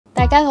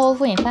大家好，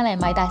歡迎翻嚟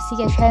米大師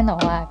嘅 channel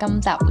啊！今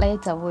集咧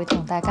就會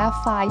同大家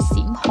快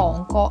閃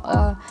韓國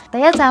啊！第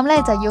一站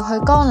咧就要去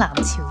江南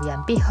潮人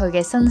必去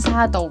嘅新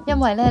沙洞，因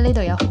為咧呢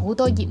度有好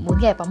多熱門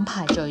嘅品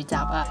牌聚集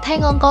啊！聽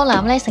講江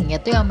南咧成日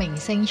都有明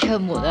星出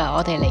沒啊！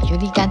我哋嚟咗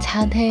呢間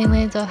餐廳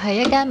咧就係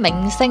一間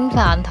明星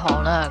飯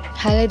堂啦，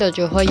喺呢度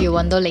仲可以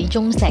揾到李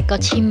鍾碩個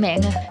簽名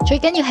啊！最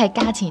緊要係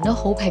價錢都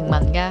好平民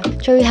噶。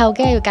最後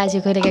梗係要介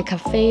紹佢哋嘅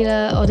cafe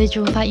啦，我哋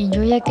仲發現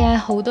咗一間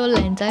好多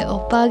靚仔歐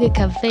巴嘅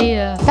cafe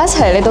啊！一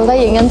齊，你到底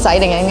影緊仔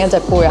定影緊隻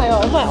杯啊？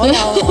係我有。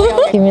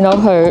見唔見到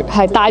佢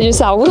係戴住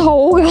手套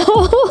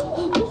㗎？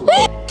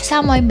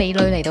三位美女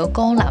嚟到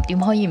江南，點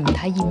可以唔體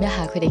驗一下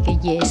佢哋嘅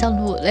夜生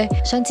活呢？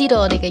想知道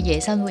我哋嘅夜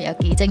生活有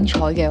幾精彩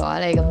嘅話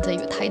咧，咁就要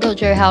睇到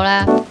最後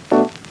啦。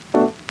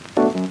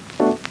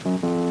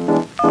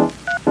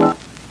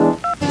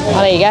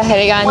我哋而家喺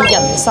呢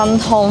間人參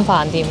湯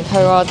飯店，佢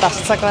個特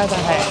色咧就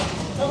係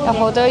有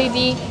好多呢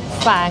啲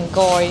飯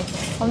蓋，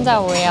咁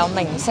就會有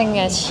明星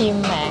嘅簽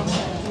名。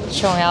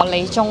仲有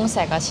李鍾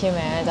碩嘅簽名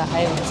咧，就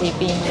喺唔知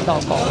邊個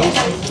部。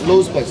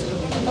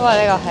因為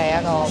呢個係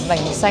一個明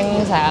星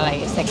成日嚟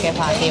食嘅飯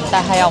店，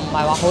但係又唔係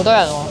話好多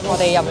人喎，我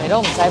哋入嚟都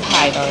唔使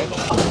排隊。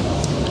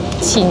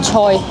前菜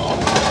呢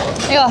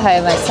個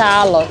係咪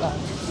沙律啊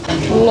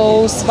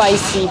 ？Low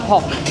spicy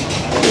pork。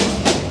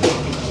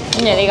跟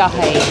住呢個係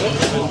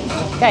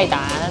雞蛋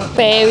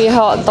 ，very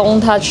hot，don't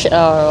touch 啊！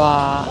佢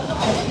話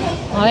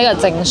我呢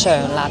個正常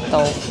辣度。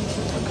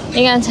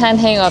呢間餐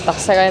廳個特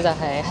色咧就係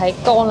喺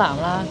江南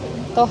啦，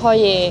都可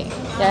以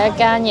有一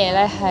間嘢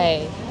咧係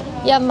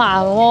1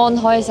萬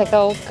won可以食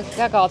到一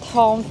個湯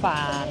飯。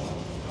呢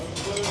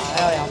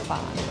度有飯，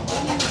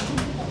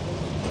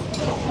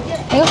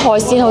呢個海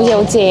鮮好似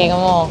好正咁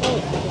喎。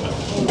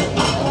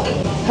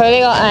佢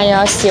呢個晏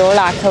有小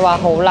辣，佢話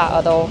好辣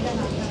啊都，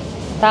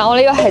但我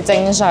呢個係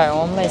正常，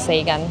我未死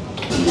緊。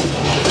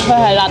佢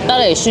係辣得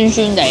嚟酸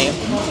酸地，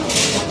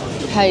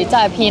係真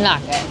係偏辣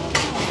嘅。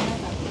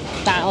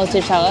但我接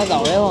受得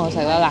到，因為我食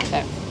得辣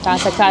嘅。但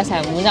係食晒成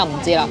碗就唔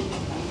知啦。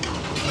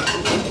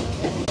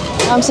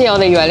啱先我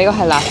哋以為呢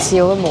個係辣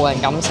椒，都冇人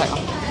敢食啊！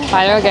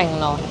擺咗勁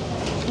耐，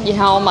然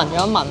後我聞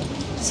咗聞，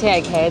似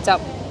係茄汁，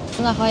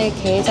咁就可以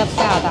茄汁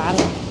加蛋。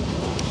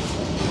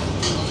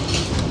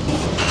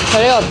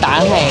佢呢個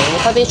蛋係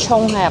得啲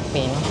葱喺入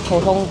邊，普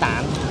通蛋。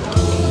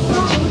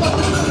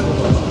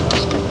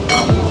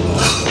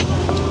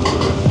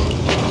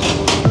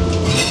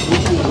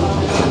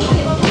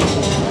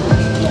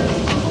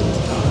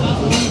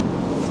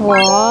哇！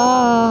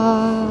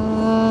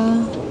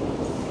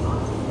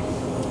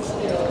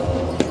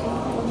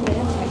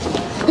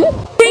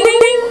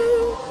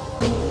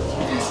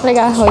呢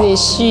間好似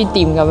書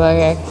店咁樣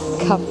嘅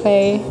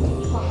cafe，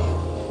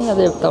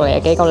 入到嚟有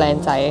幾個靚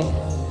仔，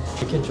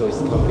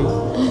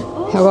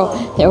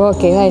有個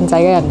幾靚仔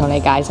嘅人同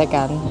你解釋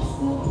緊。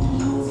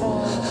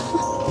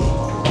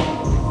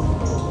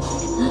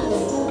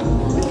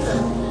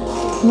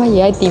乜而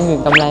家店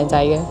員咁靚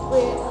仔嘅？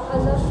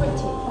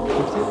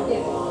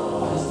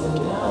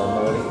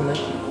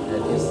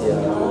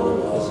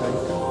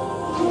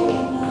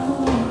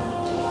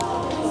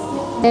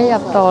一入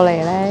到嚟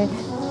咧，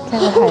跟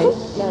住係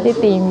啲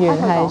店員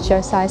係着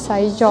晒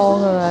西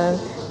裝咁樣，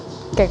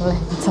勁靚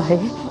仔，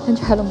跟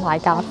住喺度賣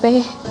咖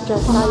啡，着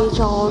西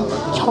裝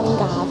沖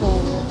咖啡，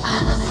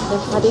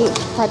你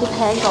快啲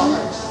聽過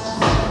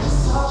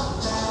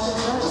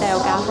掉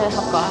咖啡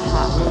盒嗰一下，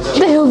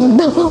掉唔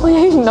到，我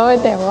影唔到佢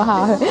掉咗下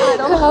去，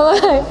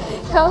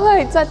佢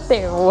係真掉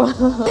啊！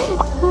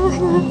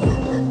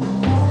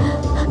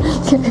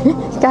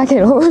假期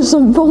攞個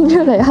順豐出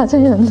嚟嚇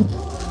親人。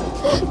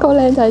個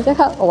靚仔即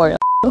刻呆啦！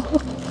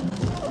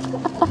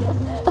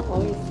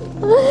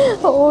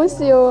好好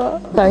笑啊！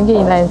想見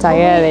靚仔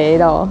嘅你呢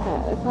度，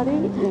快啲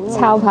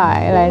抄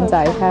牌靚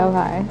仔抄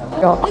牌。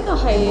呢個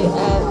係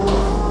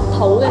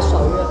土嘅水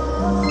啊，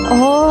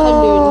哦，係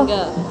暖嘅，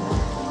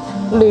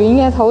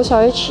暖嘅土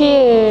水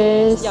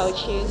 ，cheers！ 又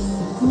cheers！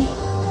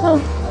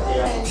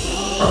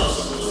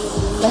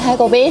 你喺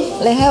嗰邊，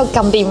你喺度撳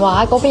電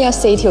話，嗰邊有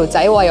4條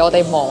仔為我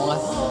哋忙啊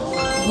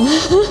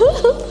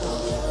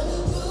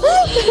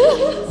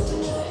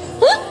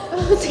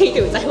！4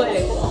條仔為你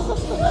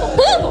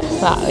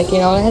嗱，你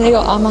見到咧呢個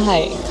啱啱係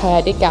佢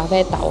係啲咖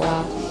啡豆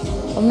啦，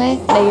咁咧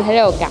你喺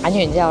呢度揀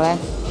完之後咧，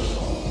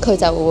佢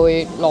就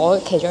會攞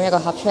其中一個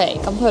盒出嚟，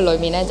咁佢裡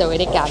面咧就會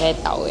啲咖啡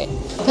豆嘅，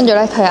跟住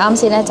咧佢啱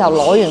先咧就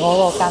攞完嗰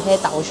個咖啡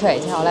豆出嚟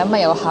之後咧，咁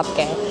有個盒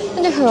嘅，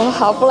跟住佢個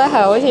盒咧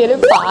係好似啲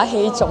霸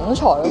氣總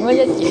裁咁樣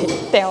一嘢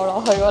掉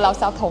落去個垃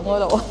圾桶嗰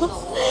度，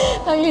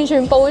係完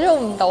全捕捉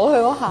唔到佢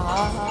嗰下。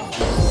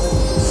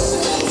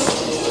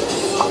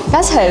一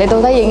齊，你到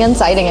底影緊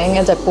仔定影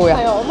緊隻杯啊？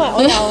係啊，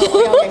我有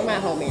影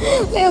埋後面。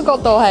呢個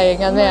角度係影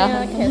緊咩啊？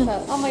其實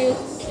我咪要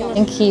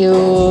Thank you。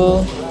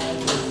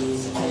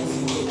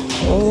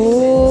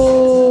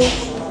哦，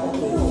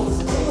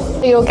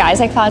要解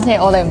釋翻先，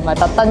我哋唔係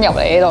特登入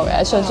嚟呢度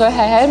嘅，純粹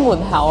係喺門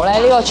口咧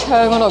呢個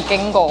窗嗰度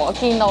經過，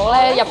見到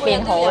咧入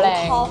邊好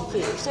靚。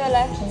coffee， 所以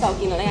咧就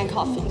見到呢間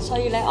coffee， 所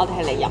以咧我哋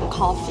係嚟飲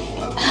coffee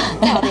嘅，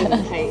我哋唔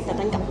係特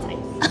登撳仔，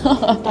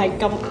但係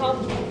咁啱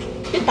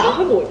一打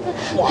開門，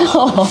哇！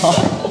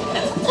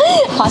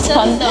嚇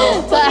親，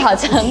真係嚇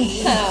親。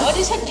係啊，好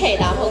似出奇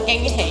蛋好驚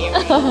喜咁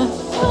樣。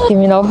見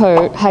唔見到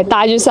佢係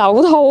戴住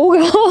手套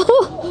㗎？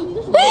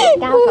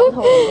加手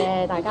套嚟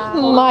嘅，大家。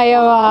唔係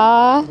啊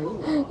嘛？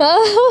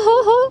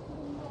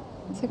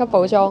即刻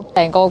補妝，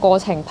成個過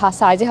程拍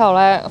晒之後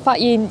咧，發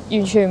現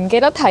完全唔記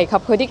得提及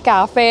佢啲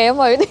咖啡，因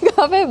為啲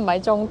咖啡唔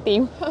係重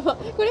點。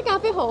佢啲咖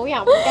啡好飲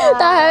㗎。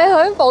但係你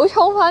可以補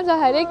充翻就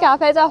係啲咖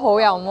啡真係好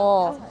飲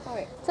喎，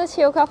真係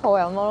超級好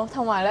飲咯。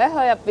同埋咧，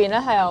佢入邊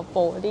咧係有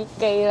部啲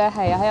機咧，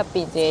係喺入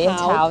邊自己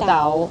炒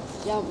豆，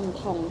有唔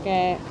同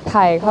嘅。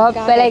係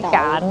佢俾你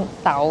揀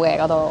豆嘅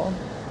嗰度。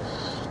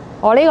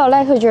我呢個咧，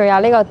佢仲有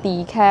呢個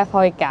decaf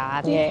可以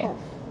揀嘅。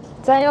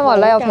即係因為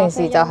咧，我平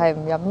時就係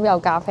唔飲有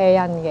咖啡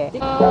因嘅。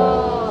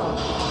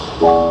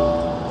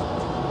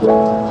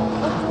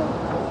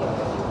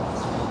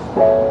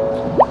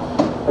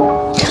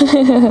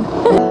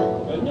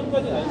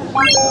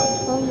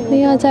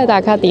呢個真係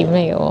打卡點嚟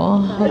嘅喎，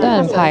好多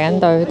人排緊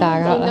隊打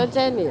卡。見到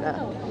Jennie 啦，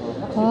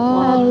哇，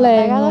好靚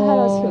喎！大家都喺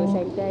度朝聖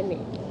Jennie。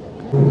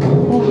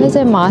哇，呢隻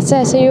馬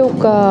真係識喐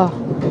㗎！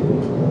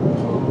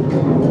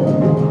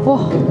哇，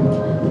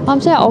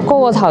啱先係我高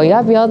個頭，而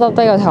家變咗耷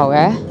低個頭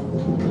嘅。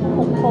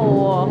恐怖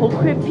啊！好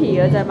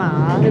creepy 嗰隻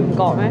馬，你唔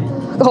覺咩？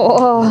覺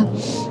啊！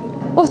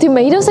哇，條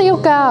尾都識喐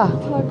㗎！太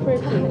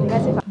creepy，點解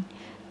先？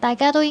大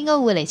家都應該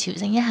會嚟朝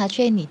聖一下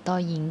Jennie 代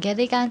言嘅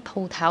呢間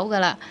鋪頭㗎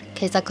啦。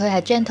其實佢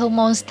係 Gentle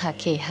Monster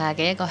旗下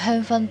嘅一個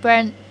香薰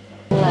brand，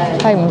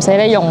係唔捨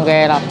得用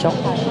嘅蠟燭。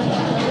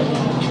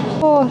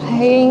哦，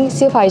你已經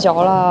消費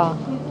咗啦！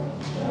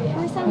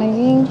你已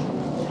經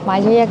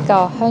買咗一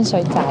個香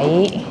水仔，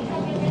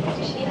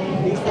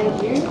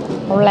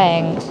好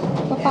靚。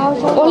哇！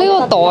呢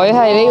個袋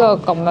係呢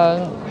個咁樣，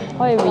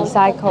可以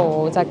recycle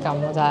好質感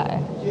啊！真係。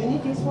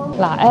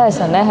嗱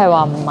 ，Artisan 咧係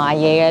話唔買嘢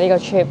嘅呢個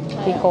trip，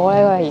 結果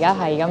咧佢而家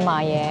係咁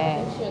買嘢。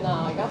算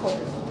啊，而家好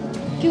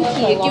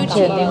guilty 嘅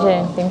guilty 點算？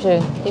點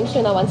算？點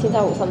算啊？揾錢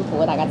真係好辛苦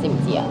啊！大家知唔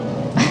知啊？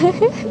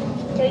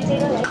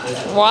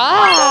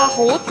哇！好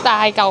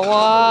大嚿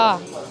啊！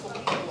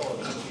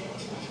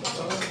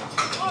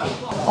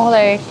我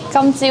哋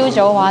今朝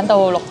早玩到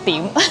6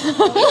點，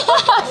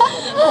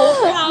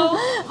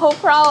好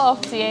proud of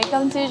自己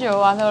今朝早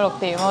玩到6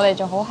點，我哋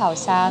仲好後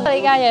生。呢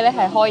間嘢咧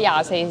係開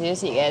24小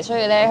時嘅，所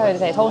以咧佢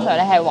哋通常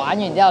咧係玩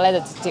完之後咧就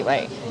直接嚟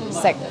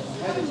食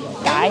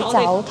解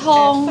酒湯。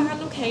翻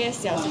屋企嘅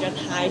時候實在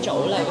太早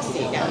啦個時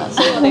間，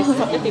所以我哋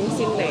11點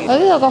先嚟。佢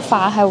呢度個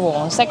飯係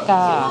黃色㗎，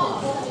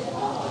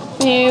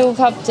超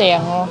級正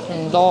咯，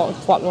唔多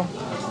骨咯，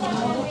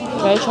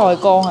仲有啲菜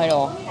乾喺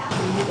度。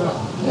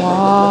哇！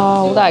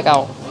好大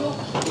嚿，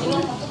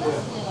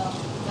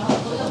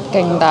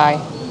勁大。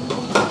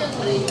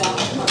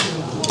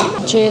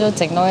J 都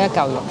整多一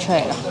嚿肉出嚟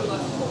啦。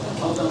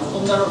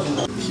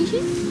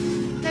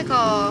呢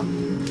個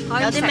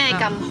有啲咩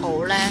咁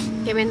好咧？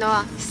見唔見到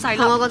啊？細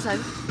過我個仔，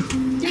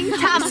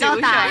差唔多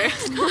大。呢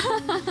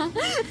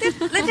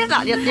啲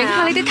嗱，影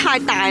下呢啲太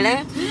大咧，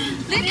呢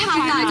啲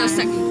太大就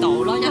食唔到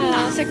咯。一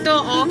啖食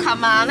到我琴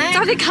晚咧，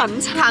差啲近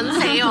死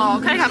我。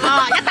佢琴晚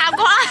話一啖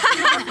過啦，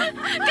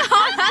我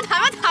兩啖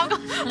一啖過，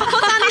我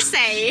爭啲死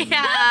啊！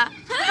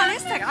快啲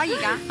食啊！而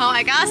家好，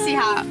而家試下。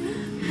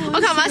我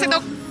琴晚食到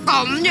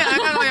咁樣嘅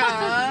個樣，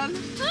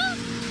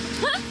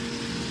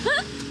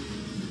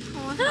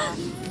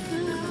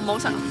唔好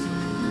食，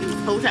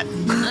好食。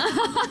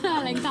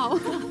領導，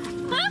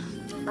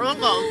我想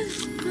講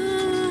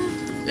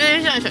呢啲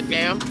真係食嘢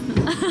咯。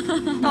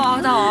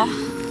得我。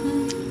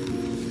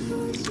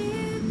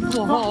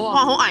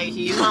哇！好危險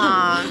啊！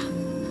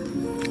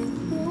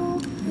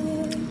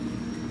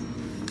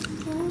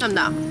得唔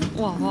得？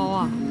哇！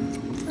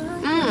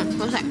好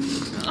食。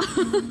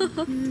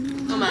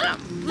我明啦。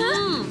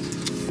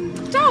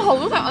真係好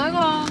食啊！呢個。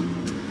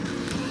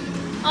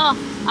哦，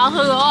咬佢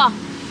咗啊！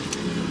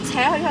扯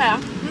佢出嚟啊！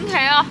唔扯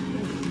啊！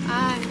唉，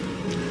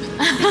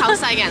口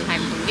細嘅人係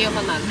唔都要分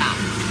2啖。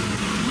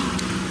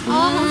好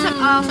食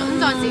啊！想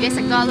再自己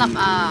食多1粒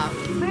啊！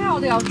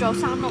我哋有仲有3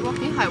粒咯。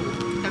咦係喎，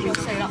有4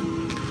粒。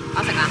我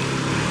食啊！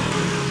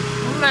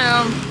好味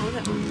啊！好食。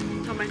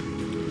係咪？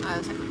係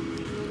食。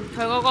佢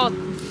嗰個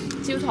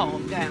焦糖好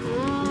正。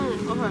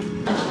OK。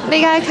呢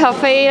間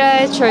cafe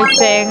咧最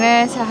正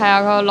咧就係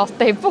有個落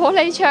地玻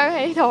璃窗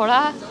喺度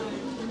啦。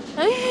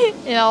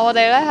然後我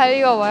哋咧喺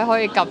呢個位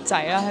可以及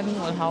仔啦，喺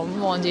門口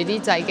望住啲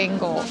仔經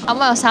過。啱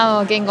啱有3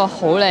個經過，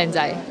好靚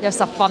仔，有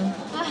10分。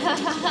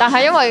但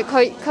係因為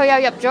佢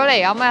又入咗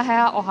嚟，咁樣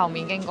喺我後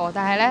面經過，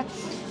但係咧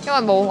因為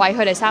冇位，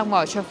佢哋3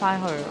個就出翻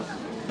去咯。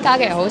嘉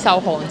琪好受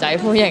韓仔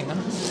歡迎啊！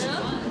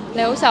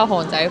你好受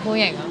韓仔歡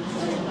迎啊！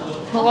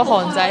我個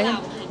韓仔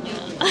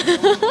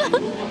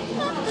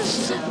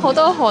好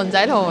多韓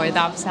仔同佢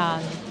搭訕。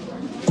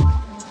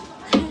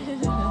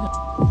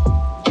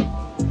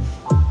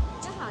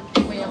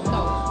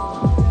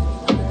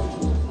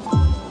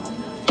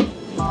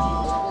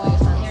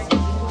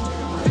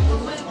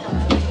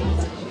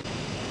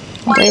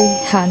我哋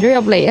行咗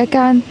入嚟一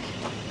間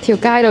條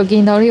街度，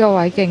見到呢個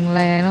位勁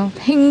靚咯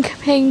，pink，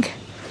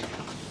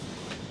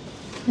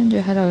跟住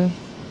喺度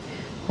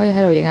可以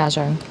喺度影下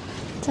相。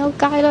周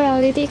街都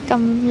有呢啲咁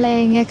靚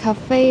嘅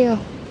cafe 啊！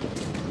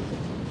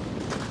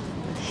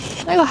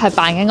呢個係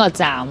扮緊個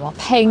站喎 ，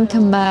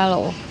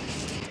핑크멜로우。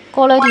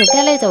過兩條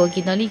街咧就會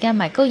見到呢間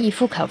賣高爾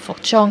夫球服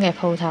裝嘅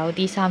鋪頭，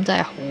啲衫真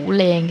係好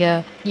靚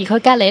噶。而佢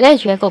隔離咧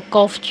仲有一個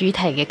golf 主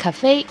題嘅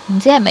cafe， 唔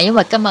知係咪因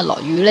為今日落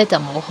雨咧就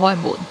冇開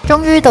門。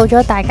終於到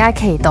咗大家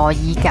期待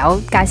已久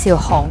介紹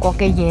韓國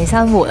嘅夜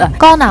生活啊！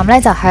江南咧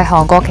就係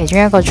韓國其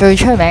中一個最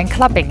出名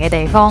clubbing 嘅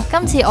地方。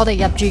今次我哋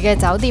入住嘅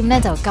酒店咧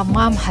就咁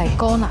啱係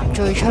江南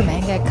最出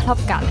名嘅 club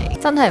隔離，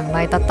真係唔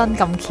係特登咁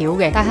巧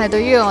嘅。但係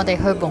對於我哋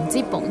去蹦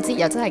節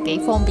又真係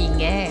幾方便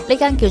嘅。呢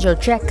間叫做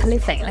Jack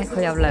Livin 咧，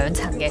佢有2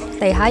層嘅。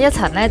地下一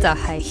層咧就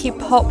係 hip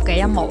hop 嘅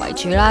音樂為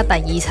主啦，第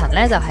2層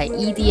咧就係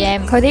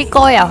EDM， 佢啲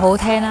歌又好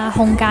聽啦，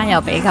空間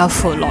又比較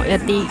闊落一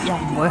啲，又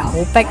唔會好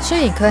逼。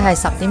雖然佢係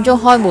10點鐘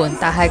開門，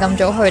但係咁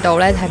早去到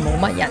咧係冇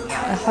乜人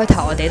嘅。開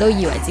頭我哋都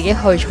以為自己去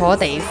錯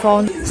地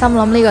方，心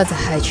諗呢個就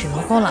係全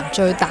個江南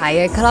最大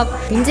嘅 club，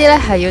 點知咧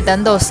係要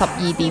等到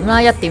12點啦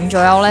1點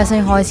左右咧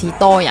先開始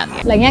多人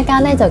嘅。另一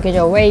間咧就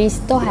叫做 Race，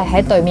 都係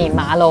喺對面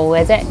馬路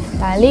嘅啫，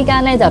但係呢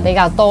間咧就比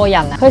較多人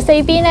啊。佢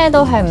4邊咧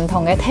都係唔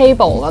同嘅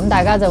table， 咁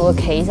大家就會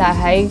企晒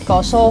喺個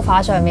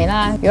sofa 上面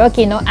啦。如果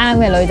見到啱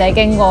嘅女仔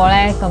經過呢，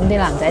咁啲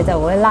男仔就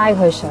會拉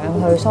佢上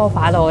去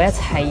sofa 度一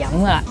齊飲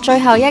噶啦。最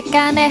後一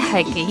間呢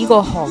係幾個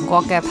韓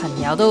國嘅朋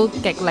友都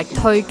極力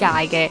推介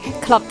嘅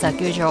club，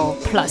 就叫做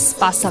Plus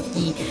 82。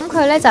咁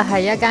佢呢就係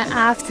一間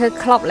after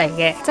club 嚟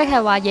嘅，即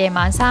係話夜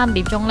晚3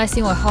點鐘呢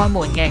先會開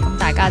門嘅。咁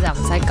大家就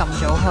唔使咁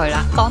早去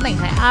啦。講明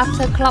係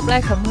after club 呢，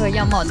咁佢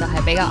音樂就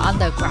係比較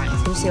underground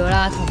少少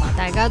啦，同埋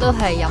大家都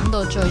係飲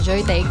到醉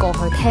醉地過去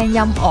聽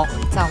音樂，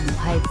就唔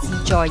係自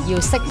在要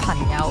識朋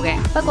友嘅。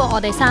不過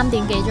我哋3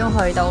點幾鐘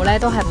去到呢，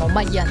都係冇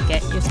乜人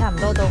嘅，要差唔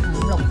多到5、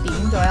6點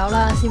左右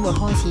啦，先會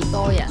開始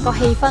多人。個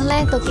氣氛呢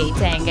都幾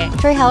正嘅。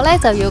最後呢，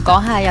就要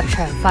講下入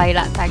場費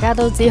啦。大家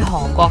都知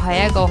韓國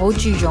係一個好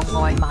注重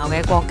外貌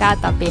嘅國家，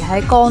特別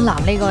喺江南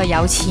呢個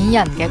有錢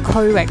人嘅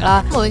區域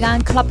啦。每間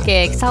club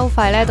嘅收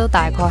費呢，都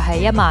大概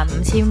係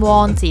15000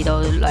 won 至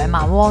到2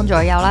萬 won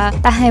左右啦。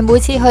但係每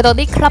次去到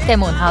啲 club 嘅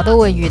門口，都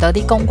會遇到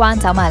啲公關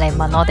走埋嚟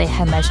問我哋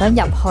係咪想入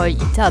去，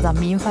然之後就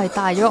免費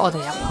帶咗我哋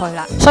入去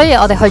啦。所以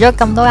我哋去咗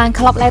咁多間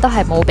club 咧，都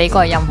係冇俾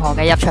過任何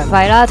嘅入場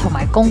費啦，同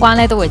埋公關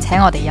咧都會請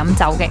我哋飲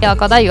酒嘅。我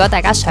覺得如果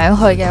大家想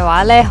去嘅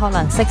話咧，可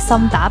能悉心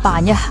打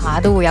扮一下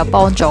都會有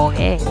幫助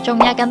嘅。仲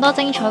有更多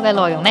精彩嘅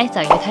內容咧，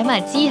就要睇埋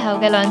之後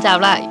嘅2集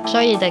啦。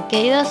所以就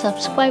記得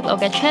subscribe 我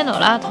嘅 channel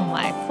啦，同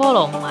埋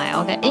follow 埋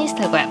我嘅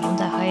Instagram， 咁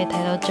就可以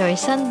睇到最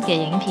新嘅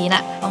影片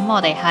啦。咁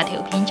我哋下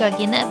條片再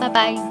見啦，拜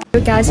拜。要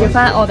介紹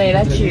翻我哋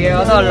咧住嘅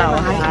嗰度樓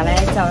下咧，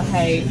就係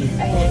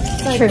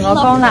全個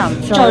江南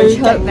最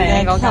出名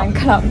嗰間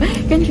club。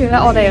跟住咧，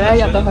我哋咧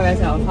入到去嘅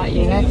時候，發現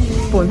咧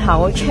門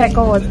口 check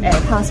嗰個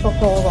passport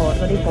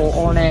嗰啲保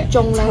安咧，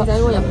仲靚仔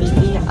過入邊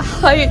啲人，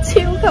係超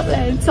級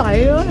靚仔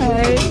咯，係。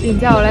然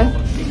之後咧，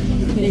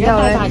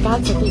大家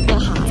直擊一下，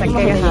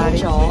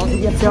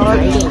入咗係。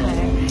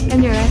跟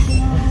住咧，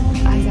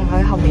就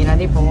喺後面啊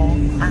啲保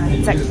安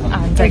顏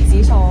值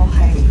指數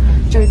係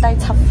最低7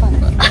分，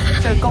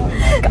最高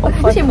9分。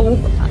好似冇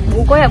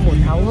嗰日門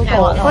口嗰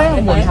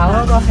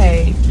個，係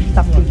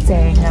特別正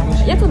㗎。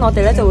一陣我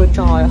哋咧就會再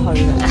去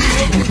嘅。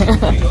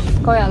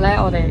嗰日咧，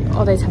我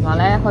哋尋日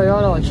咧去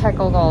嗰度 check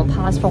嗰個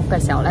passport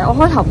嘅時候咧，我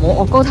開頭冇，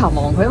我高頭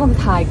望佢，因為佢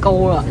太高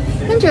啦。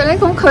跟住咧，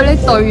咁佢呢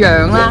對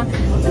樣啦，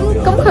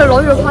咁佢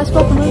攞住個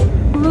passport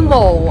咁樣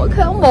望，佢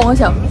一望嘅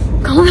時候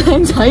咁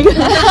靚仔嘅，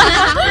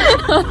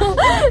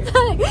真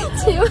係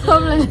超級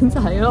靚仔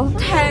咯。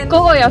嗰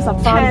個有10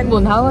分，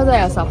門口嗰度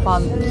有10分。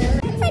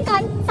即係講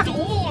仔嘅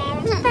嘢。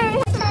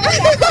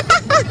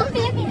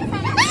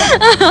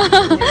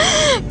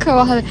佢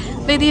話係呢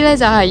啲咧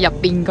就係入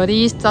邊嗰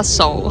啲質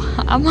素，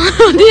啱啱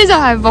嗰啲就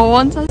係保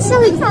安質素。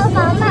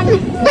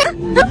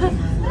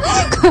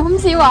佢好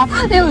似話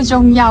呢度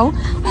仲有，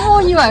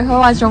我以為佢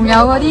話仲有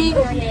嗰啲，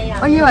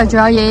我以為仲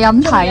有嘢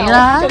飲睇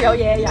啦。仲有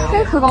嘢飲。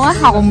跟住佢講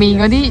緊後面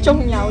嗰啲，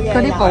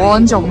嗰啲保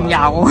安仲有。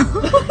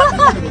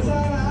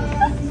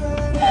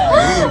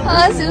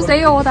啊！笑死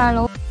我大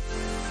佬。